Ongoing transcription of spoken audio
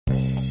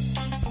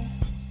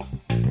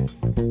Hey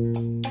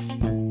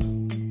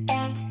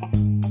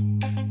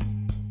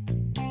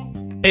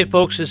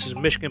folks, this is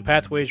Michigan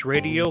Pathways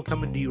Radio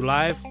coming to you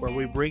live, where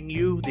we bring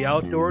you the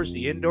outdoors,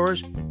 the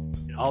indoors,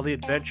 and all the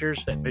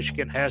adventures that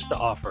Michigan has to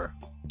offer.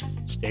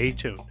 Stay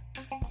tuned.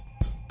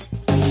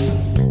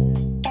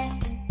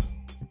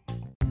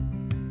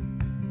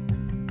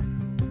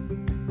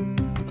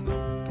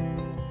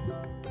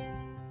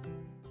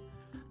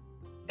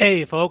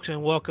 Hey folks,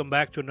 and welcome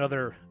back to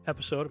another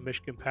episode of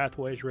Michigan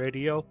Pathways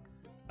Radio.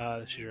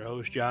 This is your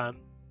host, John.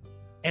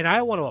 And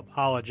I want to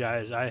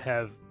apologize. I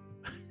have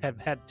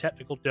had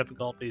technical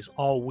difficulties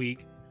all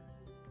week.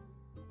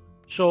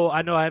 So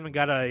I know I haven't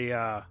got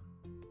an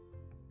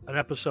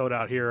episode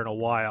out here in a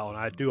while, and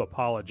I do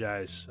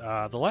apologize.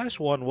 The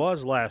last one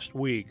was last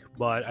week,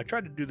 but I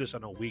tried to do this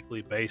on a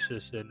weekly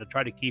basis and to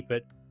try to keep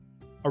it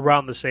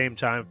around the same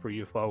time for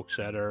you folks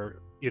that are,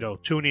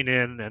 tuning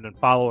in and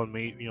following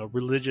me,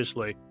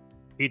 religiously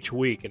each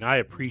week. And I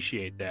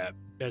appreciate that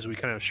as we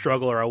kind of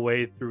struggle our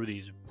way through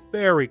these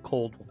very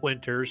cold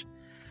winters.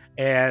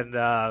 And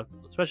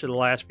especially the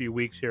last few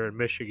weeks here in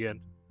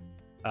Michigan.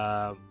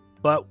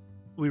 But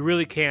we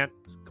really can't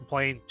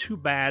complain too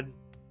bad.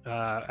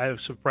 I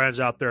have some friends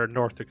out there in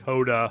North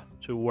Dakota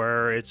to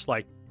where it's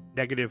like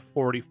negative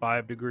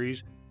 45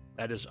 degrees.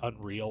 That is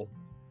unreal.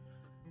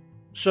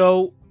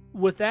 So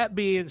with that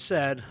being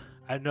said,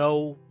 I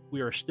know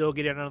we are still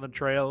getting on the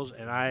trails,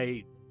 and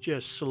I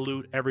just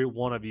salute every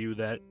one of you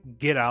that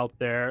get out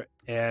there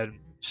and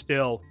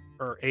still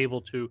are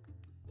able to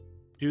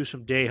do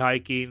some day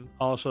hiking,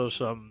 also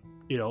some,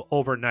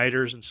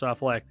 overnighters and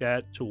stuff like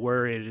that, to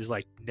where it is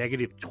like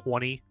negative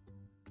 20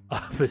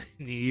 up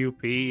in the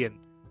UP and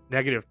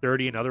negative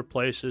 30 in other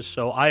places.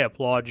 So I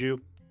applaud you,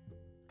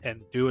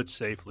 and do it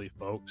safely,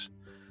 folks.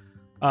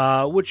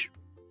 Which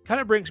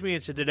kind of brings me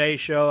into today's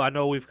show. I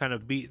know we've kind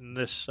of beaten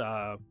this,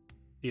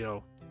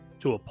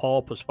 to a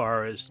pulp as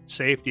far as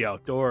safety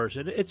outdoors.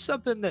 And it's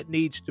something that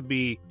needs to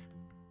be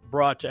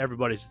brought to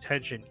everybody's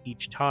attention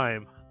each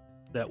time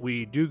that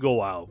we do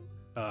go out.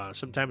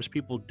 Sometimes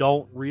people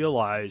don't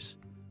realize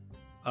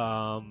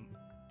the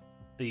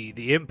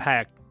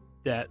impact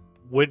that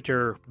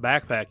winter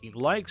backpacking,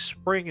 like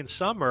spring and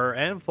summer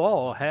and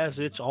fall, has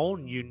its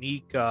own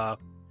unique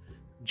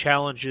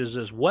challenges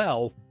as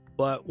well.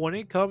 But when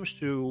it comes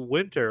to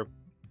winter,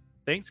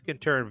 things can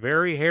turn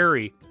very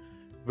hairy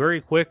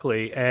very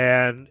quickly,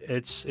 and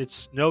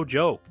it's no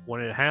joke when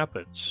it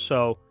happens.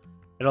 So,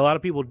 and a lot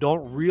of people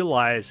don't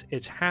realize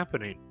it's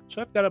happening.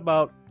 So I've got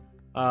about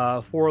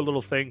 4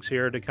 little things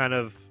here to kind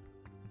of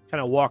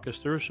walk us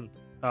through some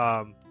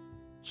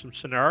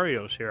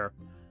scenarios here.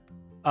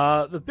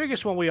 The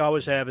biggest one we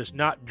always have is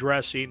not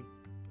dressing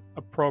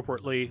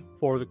appropriately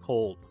for the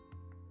cold.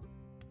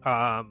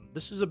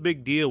 This is a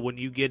big deal when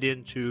you get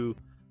into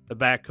the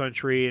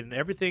backcountry and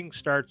everything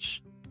starts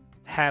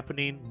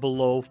happening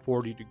below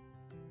 40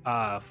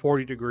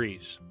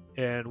 degrees.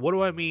 And what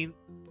do I mean?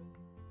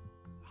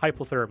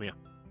 Hypothermia.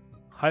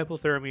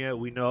 Hypothermia,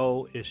 we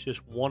know, is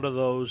just one of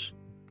those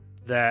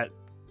that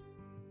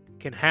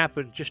can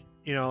happen just,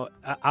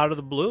 out of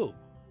the blue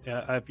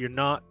if you're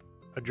not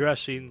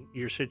addressing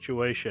your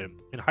situation.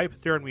 And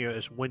hypothermia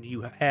is when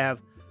you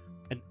have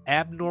an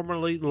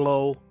abnormally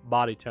low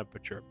body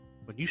temperature.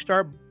 When you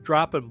start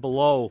dropping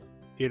below,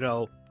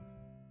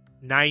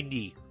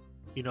 90,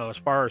 as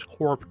far as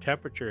core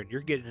temperature, and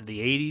you're getting in the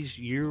 80s,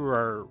 you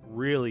are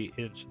really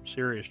in some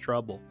serious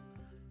trouble.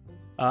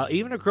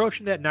 Even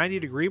approaching that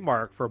 90-degree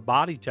mark for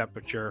body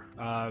temperature,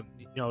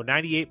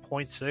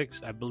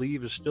 98.6, I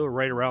believe, is still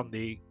right around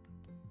the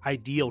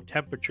ideal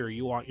temperature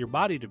you want your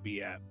body to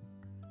be at.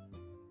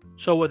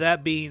 So with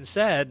that being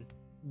said,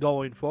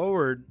 going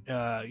forward,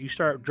 you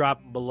start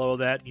dropping below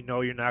that,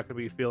 you're not going to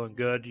be feeling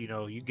good.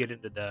 You get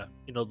into the,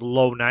 the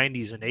low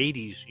 90s and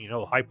 80s,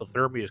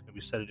 hypothermia is going to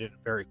be setting in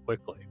very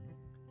quickly.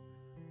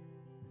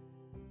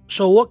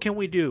 So what can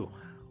we do?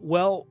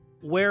 Well,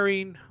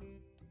 wearing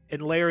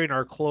and layering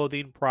our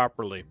clothing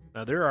properly.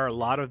 Now, there are a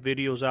lot of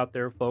videos out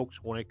there, folks,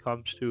 when it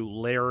comes to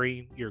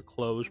layering your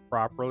clothes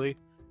properly.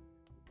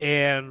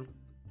 And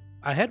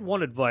I had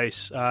one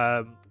advice,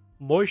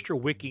 moisture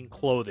wicking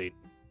clothing.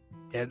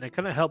 And it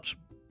kind of helps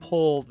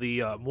pull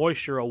the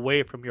moisture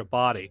away from your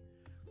body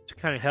to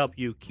kind of help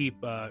you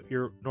keep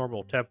your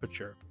normal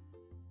temperature.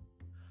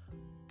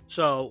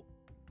 So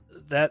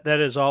that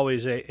is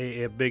always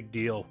a big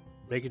deal,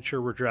 making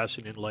sure we're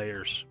dressing in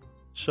layers.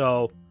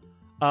 So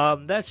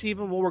that's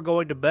even when we're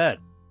going to bed.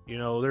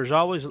 There's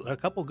always a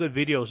couple good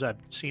videos I've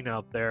seen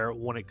out there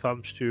when it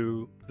comes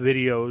to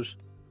videos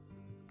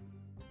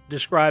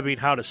describing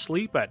how to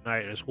sleep at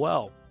night as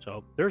well.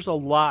 So there's a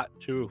lot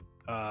to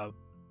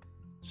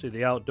see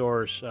the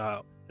outdoors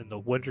in the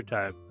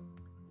wintertime.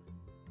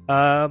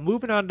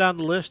 Moving on down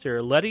the list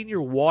here, letting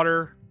your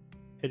water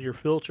and your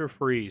filter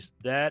freeze.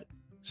 That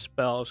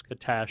spells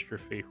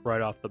catastrophe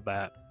right off the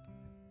bat.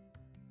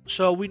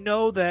 So we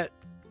know that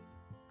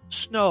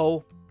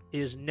snow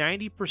is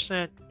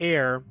 90%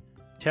 air,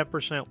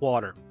 10%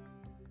 water.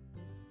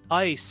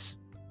 Ice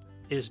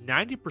is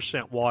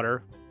 90%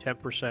 water,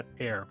 10%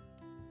 air.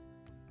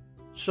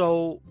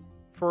 So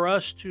for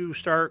us to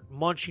start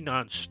munching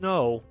on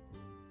snow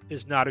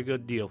is not a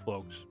good deal,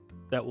 folks.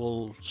 That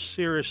will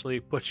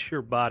seriously put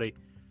your body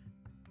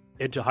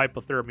into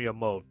hypothermia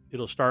mode.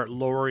 It'll start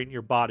lowering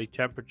your body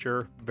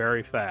temperature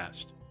very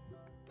fast.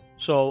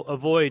 So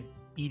avoid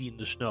eating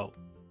the snow.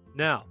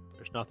 Now,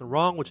 there's nothing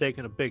wrong with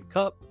taking a big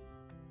cup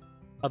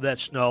of that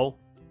snow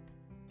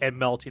and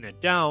melting it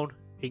down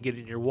and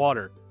getting your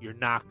water. You're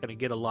not going to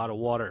get a lot of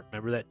water.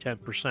 Remember that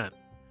 10%.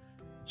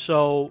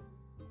 So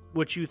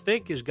what you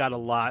think has got a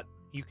lot,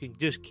 you can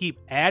just keep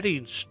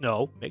adding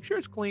snow. Make sure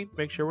it's clean.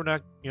 Make sure we're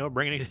not,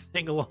 bringing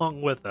anything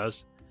along with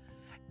us.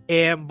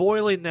 And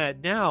boiling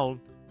that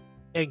down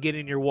and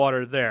getting your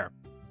water there.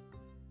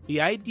 The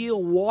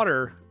ideal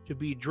water to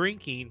be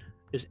drinking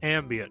is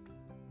ambient.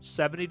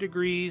 70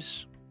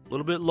 degrees, a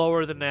little bit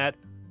lower than that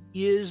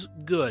is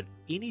good.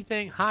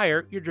 Anything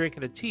higher, you're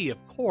drinking a tea,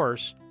 of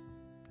course,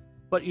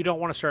 but you don't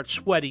want to start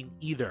sweating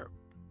either.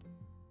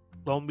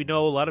 Lo and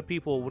behold, a lot of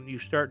people, when you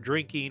start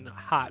drinking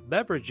hot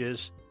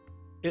beverages,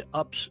 it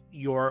ups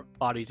your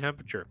body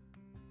temperature.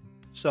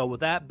 So with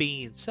that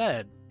being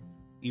said,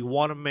 you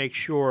want to make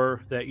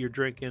sure that you're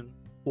drinking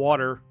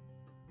water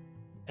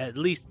at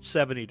least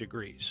 70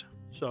 degrees.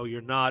 So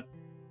you're not,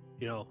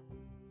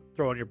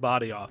 throwing your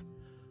body off.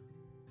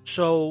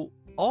 So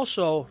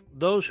also,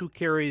 those who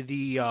carry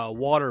the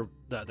water,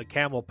 the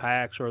camel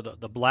packs or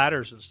the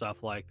bladders and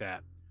stuff like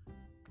that,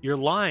 your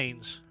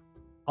lines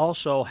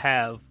also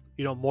have,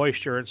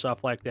 moisture and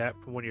stuff like that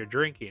from when you're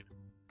drinking.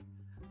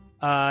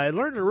 I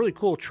learned a really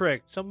cool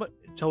trick. Someone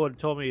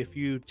told me if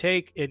you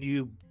take and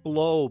you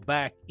blow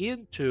back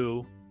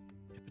into,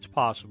 if it's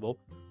possible,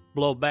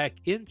 blow back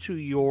into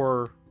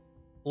your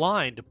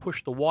line to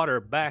push the water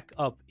back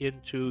up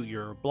into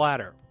your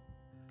bladder.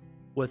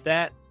 With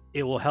that,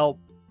 it will help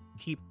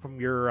keep from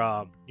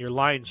your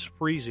lines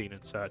freezing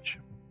and such.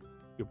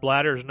 Your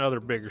bladder is another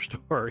bigger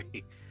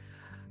story.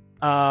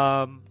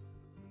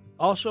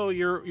 Also,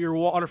 your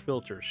water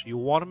filters. You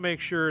want to make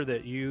sure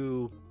that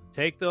you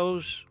take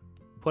those,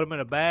 put them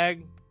in a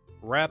bag,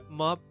 wrap them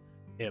up,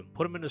 and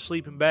put them in a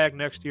sleeping bag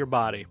next to your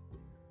body.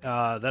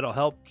 That'll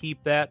help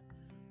keep that.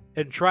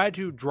 And try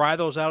to dry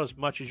those out as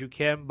much as you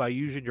can by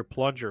using your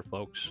plunger,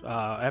 folks.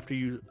 After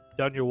you've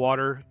done your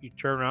water, you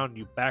turn around and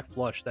you back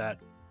flush that,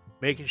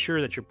 making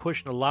sure that you're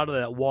pushing a lot of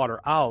that water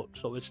out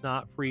so it's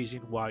not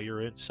freezing while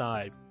you're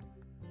inside,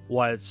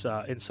 while it's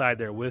inside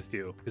there with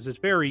you. Because it's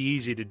very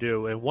easy to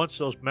do. And once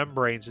those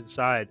membranes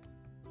inside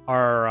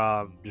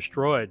are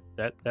destroyed,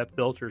 that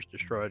filter is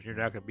destroyed. You're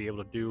not going to be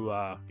able to do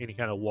any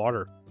kind of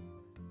water.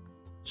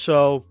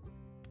 So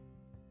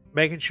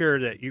making sure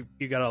that you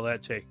got all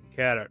that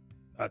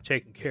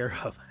taken care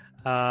of.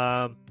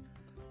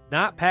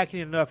 Not packing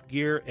enough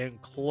gear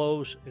and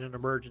clothes in an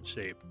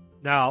emergency.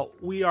 Now,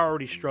 we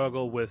already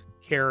struggle with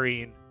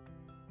carrying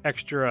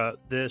extra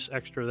this,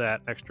 extra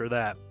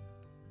that.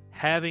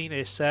 Having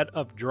a set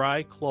of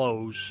dry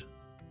clothes,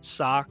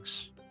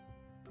 socks,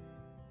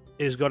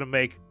 is going to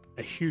make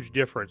a huge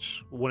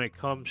difference when it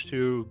comes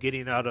to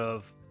getting out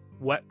of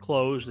wet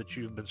clothes that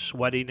you've been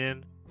sweating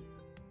in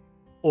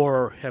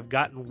or have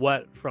gotten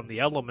wet from the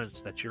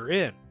elements that you're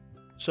in.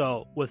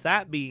 So with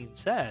that being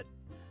said,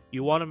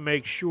 you want to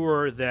make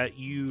sure that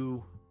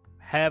you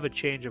have a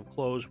change of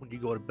clothes when you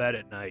go to bed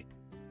at night.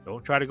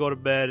 Don't try to go to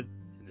bed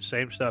in the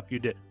same stuff you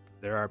did.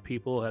 There are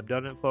people who have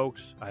done it,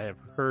 folks. I have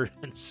heard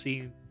and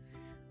seen,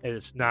 and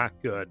it's not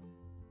good.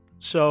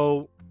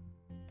 So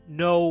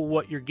know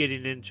what you're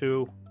getting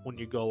into when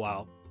you go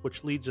out,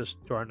 which leads us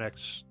to our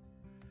next.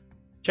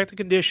 Check the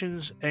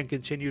conditions and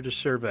continue to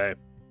survey.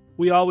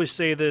 We always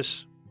say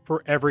this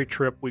for every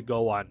trip we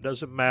go on.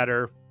 Doesn't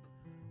matter.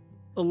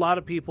 A lot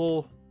of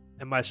people,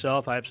 and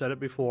myself, I've said it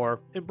before,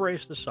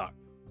 embrace the suck.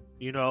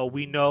 We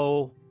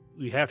know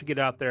we have to get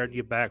out there and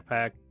get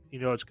backpack.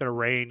 It's going to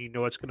rain.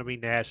 It's going to be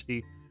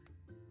nasty.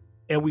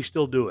 And we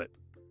still do it.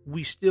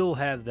 We still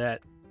have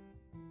that,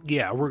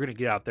 we're going to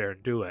get out there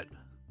and do it.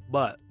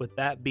 But with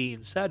that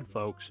being said,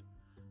 folks,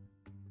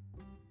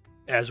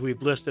 as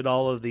we've listed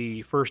all of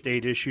the first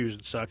aid issues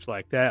and such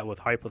like that with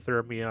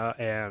hypothermia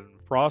and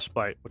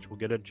frostbite, which we'll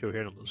get into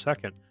here in a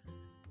second,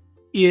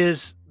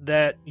 is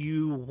that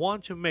you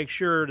want to make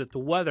sure that the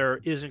weather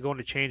isn't going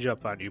to change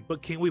up on you.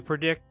 But can we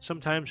predict?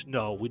 Sometimes,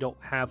 no, we don't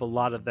have a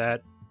lot of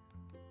that.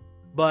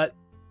 But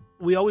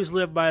we always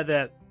live by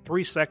that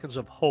 3 seconds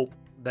of hope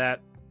that,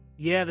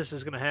 this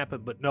is going to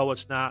happen, but no,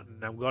 it's not,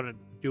 and I'm going to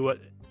do it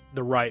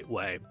the right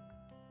way.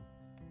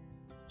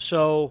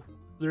 So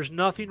there's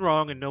nothing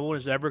wrong, and no one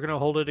is ever going to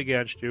hold it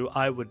against you.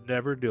 I would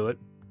never do it.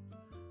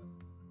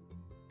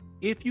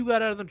 If you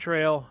got out on the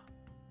trail,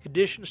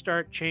 conditions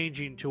start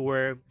changing to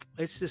where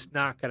it's just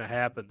not going to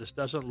happen. This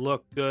doesn't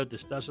look good.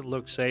 This doesn't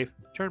look safe.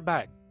 Turn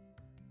back.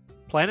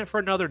 Plan it for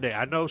another day.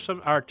 I know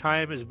our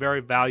time is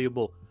very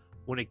valuable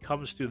when it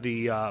comes to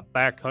the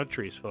back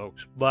countries,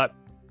 folks. But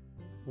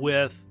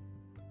with,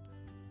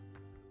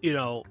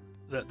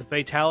 the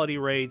fatality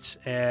rates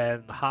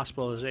and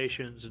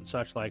hospitalizations and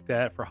such like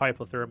that for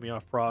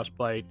hypothermia,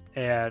 frostbite,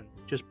 and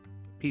just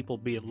people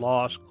being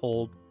lost,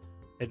 cold,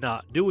 and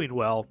not doing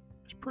well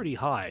is pretty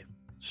high.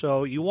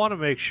 So you want to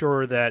make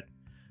sure that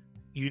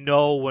you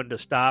know when to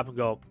stop and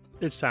go,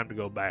 it's time to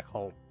go back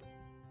home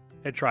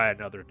and try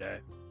another day.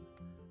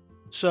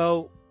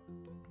 So,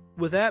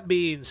 with that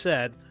being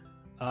said,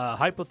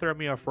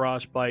 hypothermia,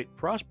 frostbite.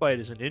 Frostbite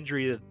is an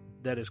injury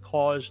that is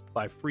caused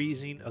by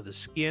freezing of the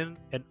skin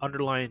and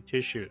underlying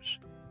tissues.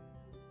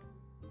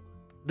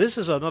 This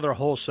is another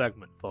whole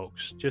segment,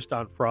 folks, just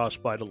on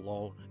frostbite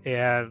alone.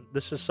 And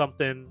this is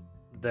something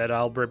that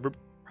I'll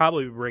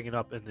probably be bringing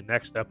up in the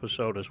next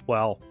episode as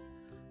well.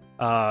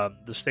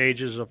 The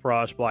stages of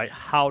frostbite,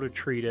 how to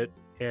treat it,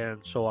 and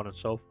so on and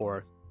so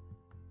forth.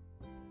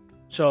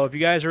 So if you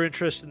guys are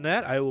interested in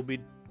that, I will be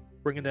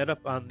bringing that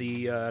up on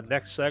the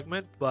next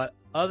segment. But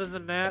other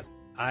than that,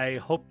 I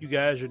hope you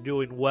guys are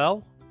doing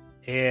well.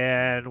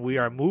 And we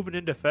are moving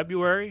into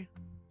February.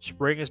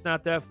 Spring is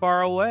not that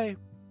far away.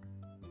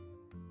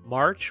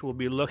 March, we'll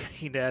be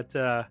looking at,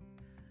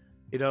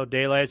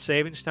 daylight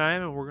savings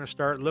time, and we're going to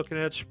start looking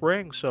at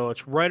spring. So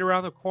it's right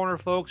around the corner,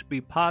 folks.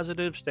 Be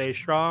positive, stay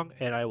strong,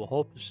 and I will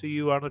hope to see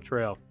you on the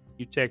trail.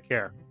 You take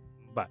care.